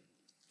crazy.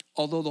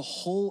 Although the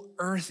whole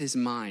earth is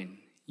mine,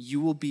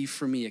 you will be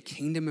for me a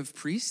kingdom of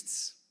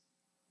priests,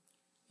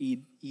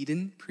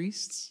 Eden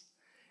priests,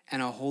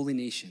 and a holy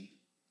nation.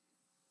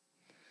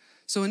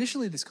 So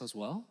initially this goes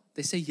well.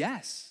 They say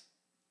yes.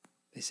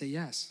 They say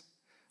yes.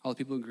 All the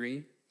people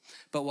agree.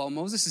 But while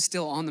Moses is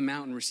still on the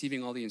mountain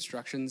receiving all the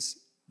instructions,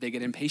 they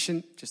get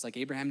impatient, just like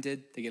Abraham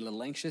did. They get a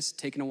little anxious,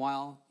 taking a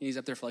while. He's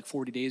up there for like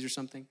 40 days or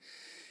something.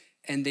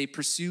 And they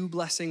pursue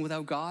blessing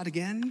without God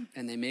again,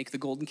 and they make the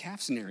golden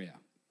calf scenario.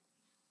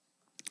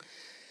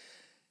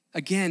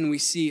 Again, we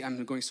see,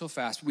 I'm going so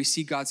fast, we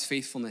see God's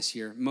faithfulness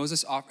here.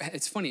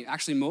 It's funny,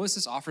 actually,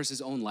 Moses offers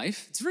his own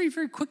life. It's a very,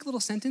 very quick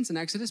little sentence in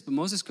Exodus, but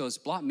Moses goes,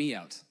 blot me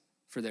out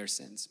for their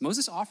sins.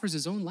 Moses offers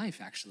his own life,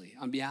 actually,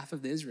 on behalf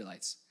of the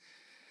Israelites.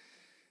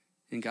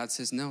 And God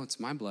says, no, it's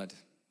my blood.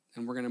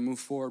 And we're going to move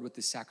forward with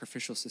this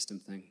sacrificial system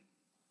thing.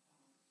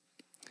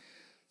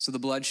 So the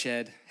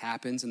bloodshed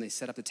happens, and they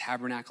set up the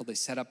tabernacle, they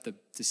set up the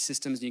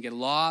systems, and you get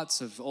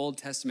lots of Old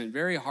Testament,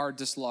 very hard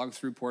to slog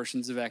through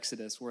portions of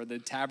Exodus where the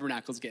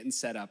tabernacle's getting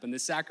set up and the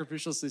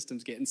sacrificial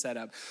system's getting set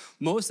up,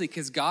 mostly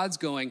because God's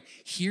going,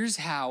 here's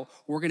how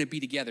we're going to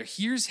be together.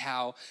 Here's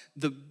how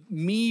the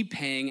me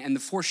paying and the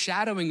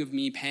foreshadowing of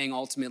me paying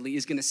ultimately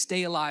is going to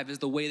stay alive as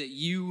the way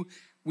that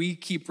we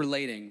keep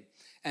relating.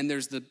 And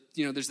there's the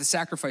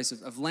sacrifice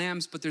of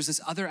lambs, but there's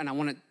this other, and I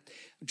want to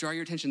draw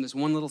your attention to this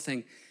one little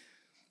thing.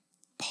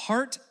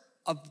 Part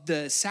of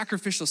the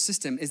sacrificial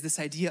system is this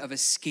idea of a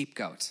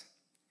scapegoat.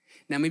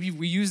 Now, maybe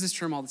we use this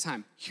term all the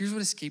time. Here's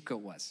what a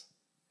scapegoat was.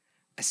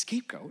 A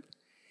scapegoat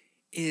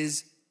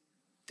is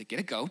they get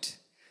a goat,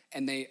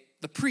 and the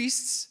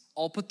priests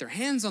all put their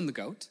hands on the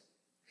goat,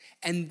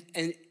 and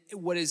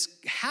what is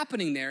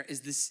happening there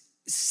is this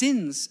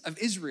sins of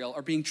Israel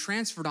are being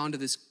transferred onto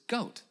this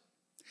goat.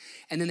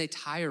 And then they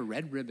tie a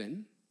red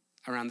ribbon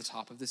around the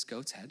top of this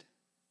goat's head,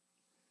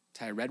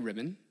 tie a red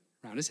ribbon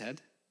around his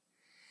head,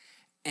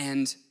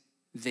 and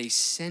they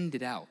send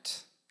it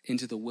out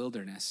into the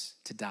wilderness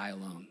to die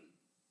alone.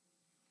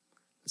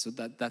 So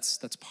that's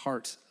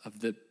part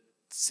of the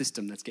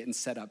system that's getting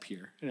set up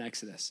here in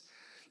Exodus.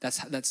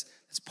 That's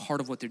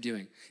part of what they're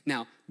doing.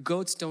 Now,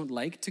 goats don't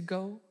like to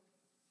go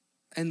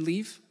and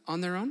leave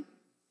on their own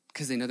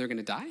because they know they're going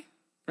to die,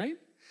 right?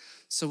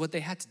 So what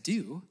they had to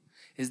do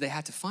is they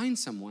had to find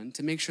someone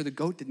to make sure the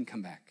goat didn't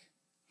come back.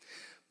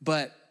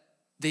 But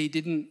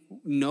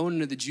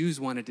none of the Jews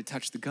wanted to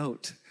touch the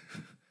goat.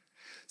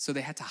 So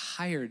they had to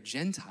hire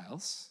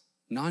Gentiles,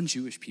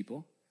 non-Jewish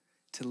people,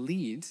 to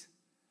lead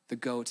the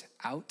goat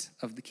out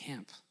of the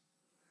camp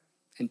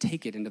and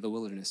take it into the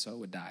wilderness so it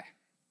would die.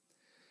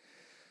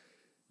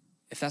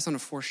 If that's not a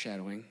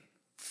foreshadowing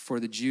for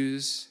the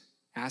Jews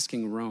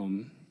asking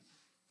Rome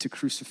to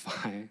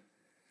crucify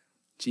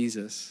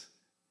Jesus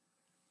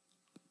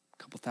a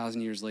couple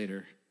thousand years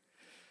later,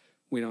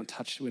 we don't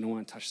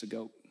want to touch the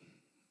goat.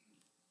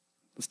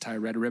 Let's tie a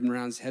red ribbon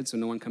around his head so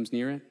no one comes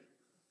near it.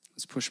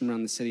 Let's push him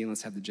around the city and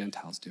let's have the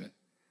Gentiles do it.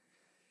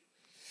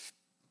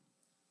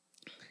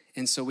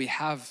 And so we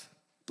have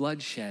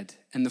bloodshed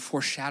and the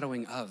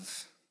foreshadowing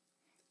of,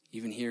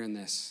 even here in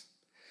this.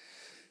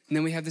 And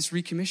then we have this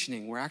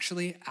recommissioning where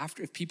actually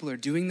if people are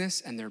doing this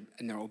and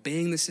they're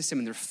obeying the system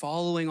and they're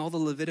following all the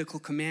Levitical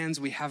commands,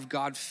 we have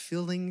God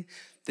filling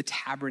the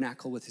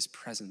tabernacle with his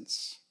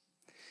presence.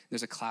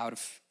 There's a cloud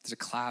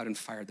and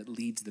fire that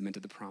leads them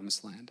into the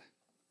promised land.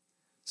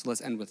 So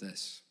let's end with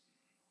this.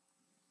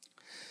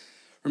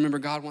 Remember,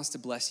 God wants to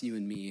bless you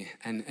and me,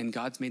 and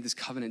God's made this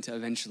covenant to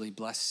eventually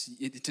bless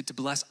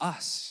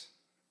us,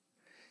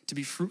 to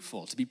be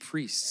fruitful, to be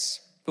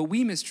priests. But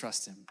we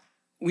mistrust him.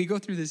 We go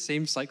through this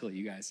same cycle,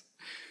 you guys.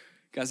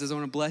 God says, I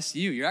want to bless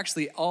you. You're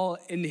actually all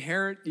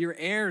you're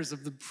heirs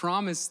of the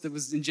promise that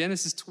was in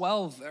Genesis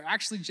 12, or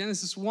actually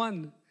Genesis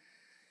 1.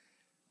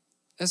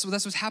 That's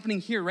what's happening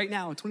here right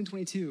now in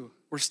 2022.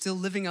 We're still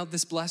living out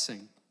this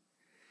blessing.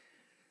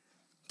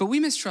 But we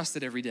mistrust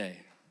it every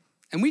day,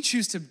 and we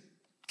choose to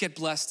get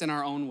blessed in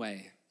our own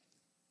way.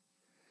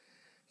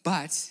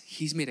 But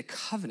he's made a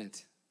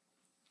covenant.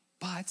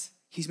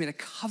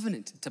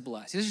 To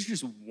bless. He doesn't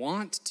just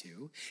want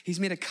to. He's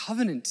made a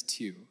covenant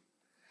to.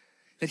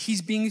 That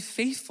he's being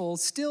faithful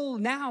still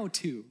now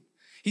to.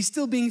 He's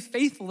still being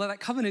faithful to that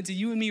covenant to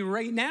you and me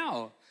right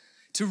now.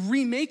 To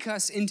remake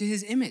us into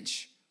his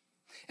image.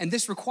 And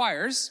this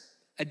requires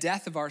a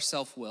death of our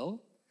self-will,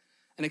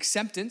 an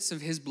acceptance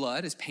of his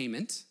blood as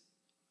payment,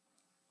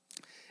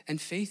 and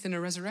faith in a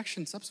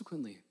resurrection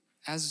subsequently,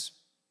 as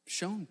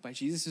shown by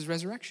Jesus'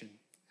 resurrection.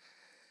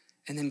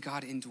 And then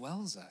God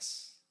indwells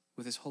us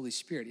with his Holy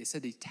Spirit. It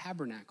said he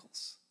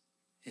tabernacles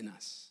in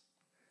us.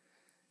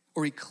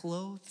 Or he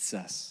clothes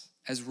us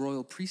as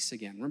royal priests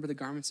again. Remember the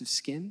garments of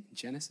skin in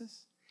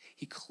Genesis?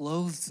 He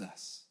clothes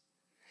us.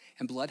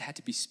 And blood had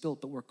to be spilt,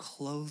 but we're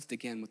clothed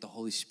again with the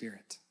Holy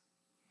Spirit.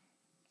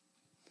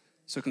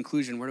 So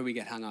conclusion, where do we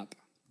get hung up?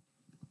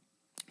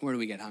 Where do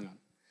we get hung up?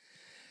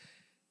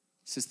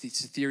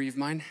 It's a theory of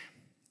mine.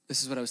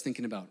 This is what I was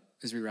thinking about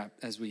as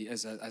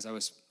I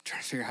was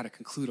trying to figure out how to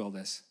conclude all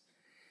this.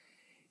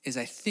 Is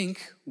I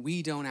think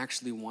we don't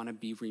actually want to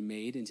be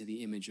remade into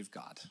the image of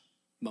God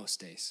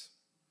most days.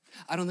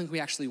 I don't think we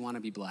actually want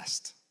to be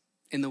blessed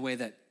in the way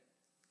that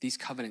these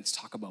covenants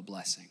talk about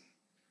blessing.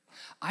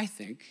 I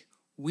think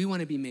we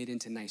want to be made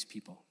into nice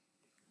people.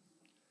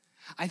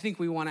 I think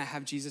we want to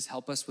have Jesus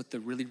help us with the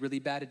really, really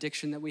bad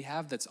addiction that we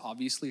have that's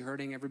obviously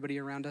hurting everybody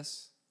around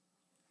us.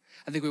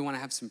 I think we want to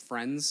have some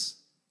friends.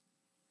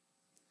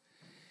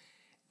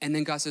 And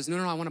then God says, no,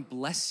 I want to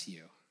bless you.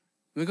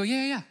 And we go,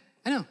 yeah,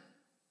 I know.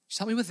 Just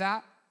help me with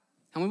that.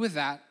 Help me with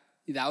that.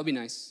 That would be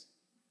nice.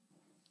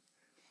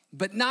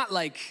 But not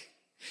like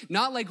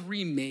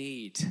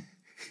remade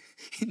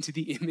into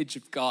the image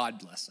of God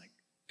blessing.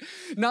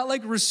 Not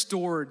like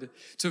restored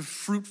to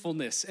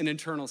fruitfulness and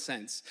eternal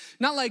sense.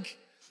 Not like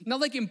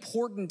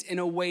important in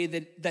a way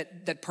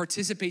that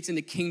participates in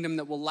a kingdom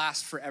that will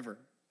last forever.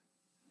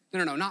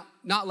 No,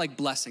 not like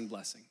blessing.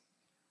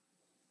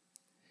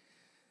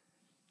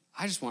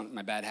 I just want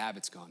my bad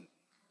habits gone.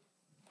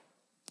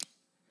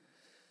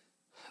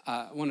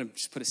 I want to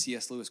just put a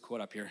C.S. Lewis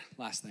quote up here.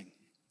 Last thing.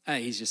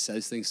 He just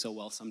says things so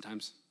well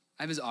sometimes.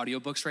 I have his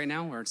audiobooks right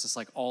now where it's just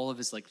like all of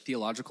his like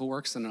theological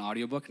works in an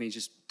audiobook, and he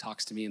just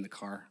talks to me in the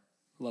car.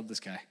 I love this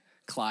guy.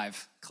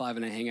 Clive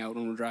and I hang out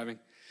when we're driving.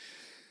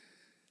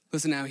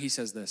 Listen now, he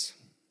says this.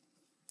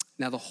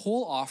 Now the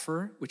whole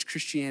offer which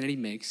Christianity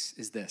makes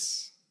is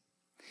this,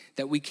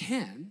 that we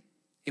can,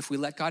 if we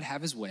let God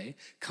have his way,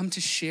 come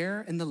to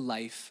share in the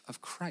life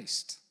of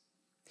Christ.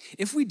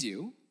 If we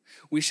do,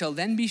 we shall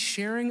then be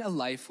sharing a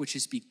life which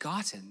is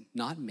begotten,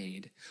 not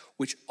made,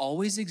 which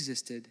always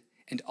existed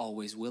and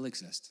always will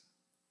exist.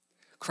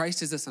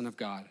 Christ is the Son of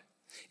God.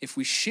 If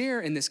we share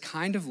in this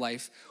kind of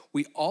life,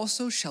 we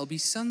also shall be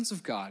sons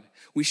of God.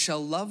 We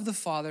shall love the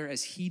Father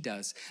as he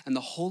does, and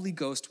the Holy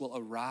Ghost will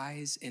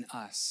arise in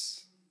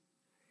us.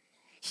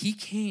 He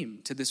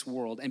came to this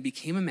world and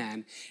became a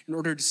man in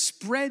order to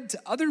spread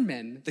to other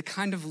men the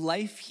kind of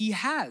life he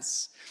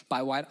has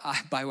by what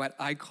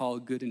I call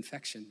good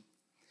infection.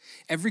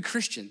 Every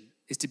Christian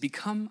is to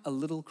become a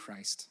little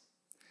Christ.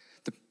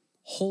 The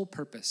whole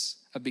purpose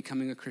of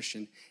becoming a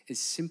Christian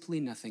is simply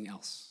nothing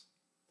else.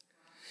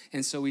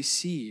 And so we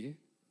see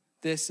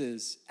this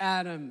is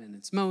Adam, and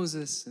it's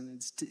Moses, and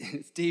it's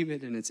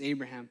David, and it's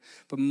Abraham,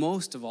 but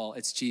most of all,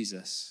 it's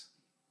Jesus.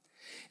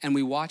 And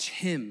we watch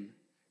him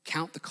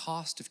count the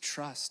cost of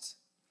trust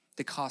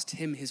that cost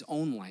him his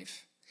own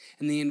life.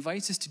 And he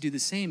invites us to do the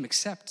same,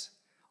 except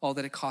all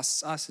that it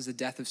costs us is a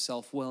death of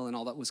self-will and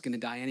all that was going to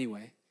die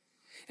anyway.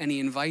 And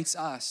he invites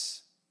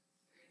us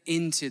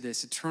into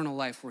this eternal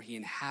life where he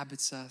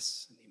inhabits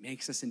us and he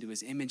makes us into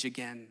his image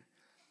again.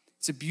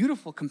 It's a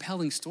beautiful,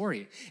 compelling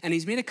story. And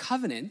he's made a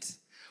covenant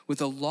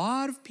with a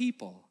lot of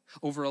people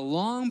over a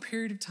long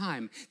period of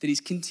time that he's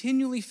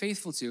continually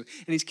faithful to.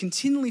 And he's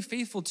continually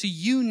faithful to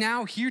you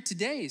now here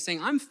today,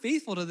 saying, I'm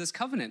faithful to this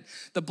covenant.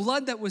 The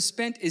blood that was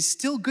spent is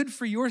still good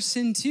for your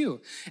sin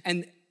too.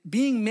 And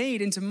being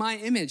made into my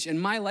image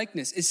and my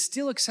likeness is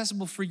still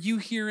accessible for you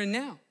here and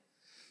now.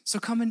 So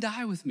come and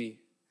die with me.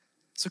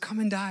 So come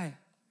and die.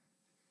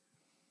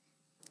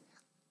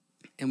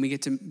 And we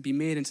get to be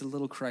made into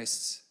little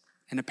Christs.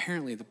 And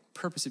apparently the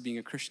purpose of being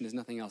a Christian is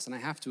nothing else. And I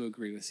have to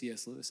agree with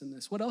C.S. Lewis in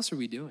this. What else are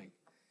we doing?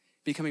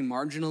 Becoming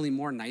marginally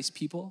more nice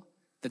people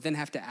that then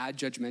have to add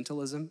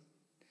judgmentalism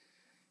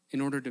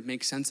in order to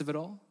make sense of it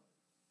all?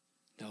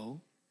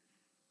 No,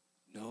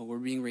 we're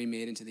being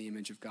remade into the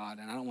image of God.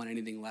 And I don't want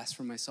anything less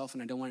for myself,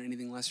 and I don't want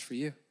anything less for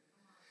you.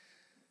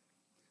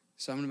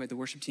 So I'm going to invite the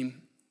worship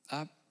team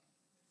up.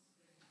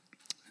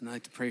 And I'd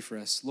like to pray for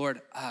us.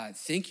 Lord,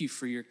 thank you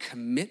for your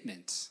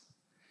commitment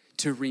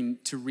to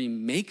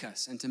remake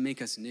us and to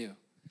make us new. And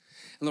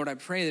Lord, I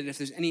pray that if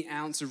there's any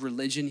ounce of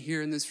religion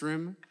here in this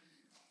room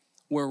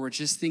where we're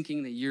just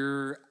thinking that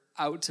you're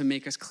out to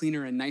make us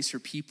cleaner and nicer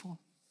people,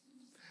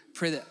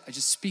 pray that I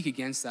just speak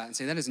against that and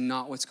say that is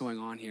not what's going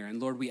on here. And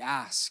Lord, we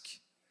ask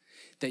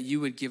that you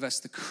would give us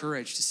the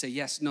courage to say,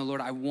 yes, no,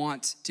 Lord, I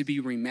want to be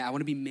remade. I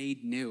want to be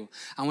made new.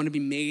 I want to be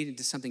made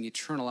into something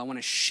eternal. I want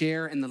to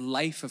share in the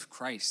life of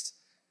Christ.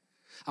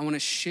 I want to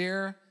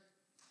share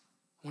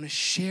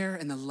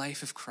in the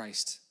life of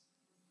Christ.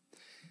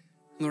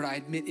 Lord, I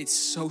admit it's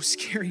so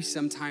scary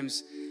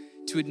sometimes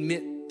to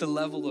admit the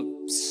level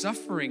of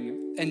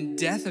suffering and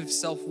death of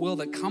self-will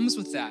that comes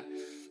with that.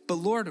 But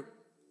Lord,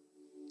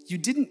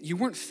 you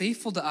weren't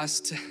faithful to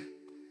us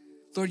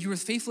Lord, you were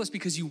faithful to us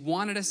because you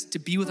wanted us to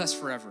be with us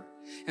forever.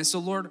 And so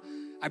Lord,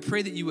 I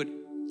pray that you would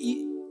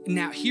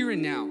now, here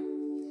and now,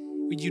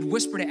 you'd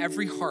whisper to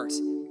every heart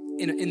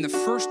in the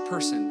first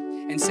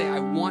person and say, I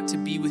want to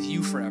be with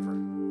you forever.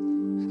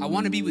 I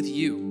want to be with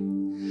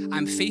you.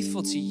 I'm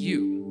faithful to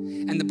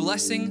you. And the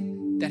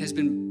blessing that has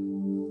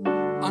been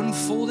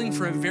unfolding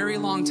for a very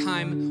long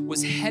time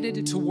was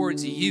headed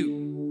towards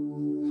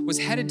you, was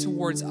headed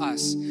towards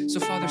us. So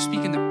Father,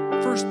 speak in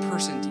the first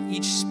person to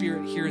each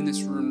spirit here in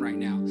this room right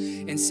now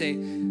and say,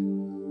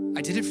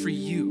 I did it for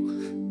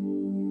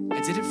you. I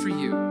did it for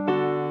you.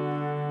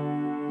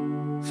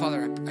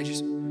 Father, I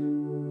just,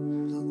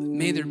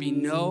 may there be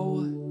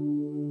no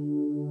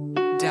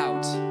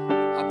doubt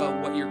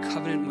about what your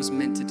covenant was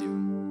meant to do.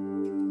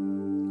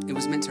 It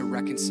was meant to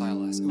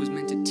reconcile us. It was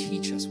meant to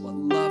teach us what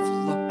love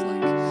looked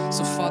like.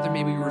 So Father,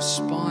 may we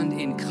respond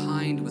in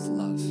kind with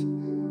love.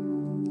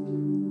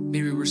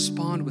 May we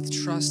respond with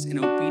trust and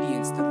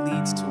obedience that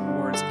leads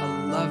towards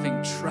a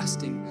loving,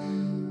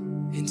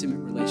 trusting, intimate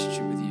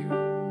relationship with you.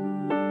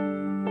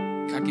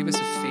 God, give us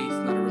a faith,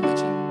 not a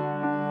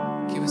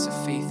religion. Give us a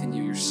faith in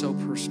you. You're so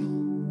personal.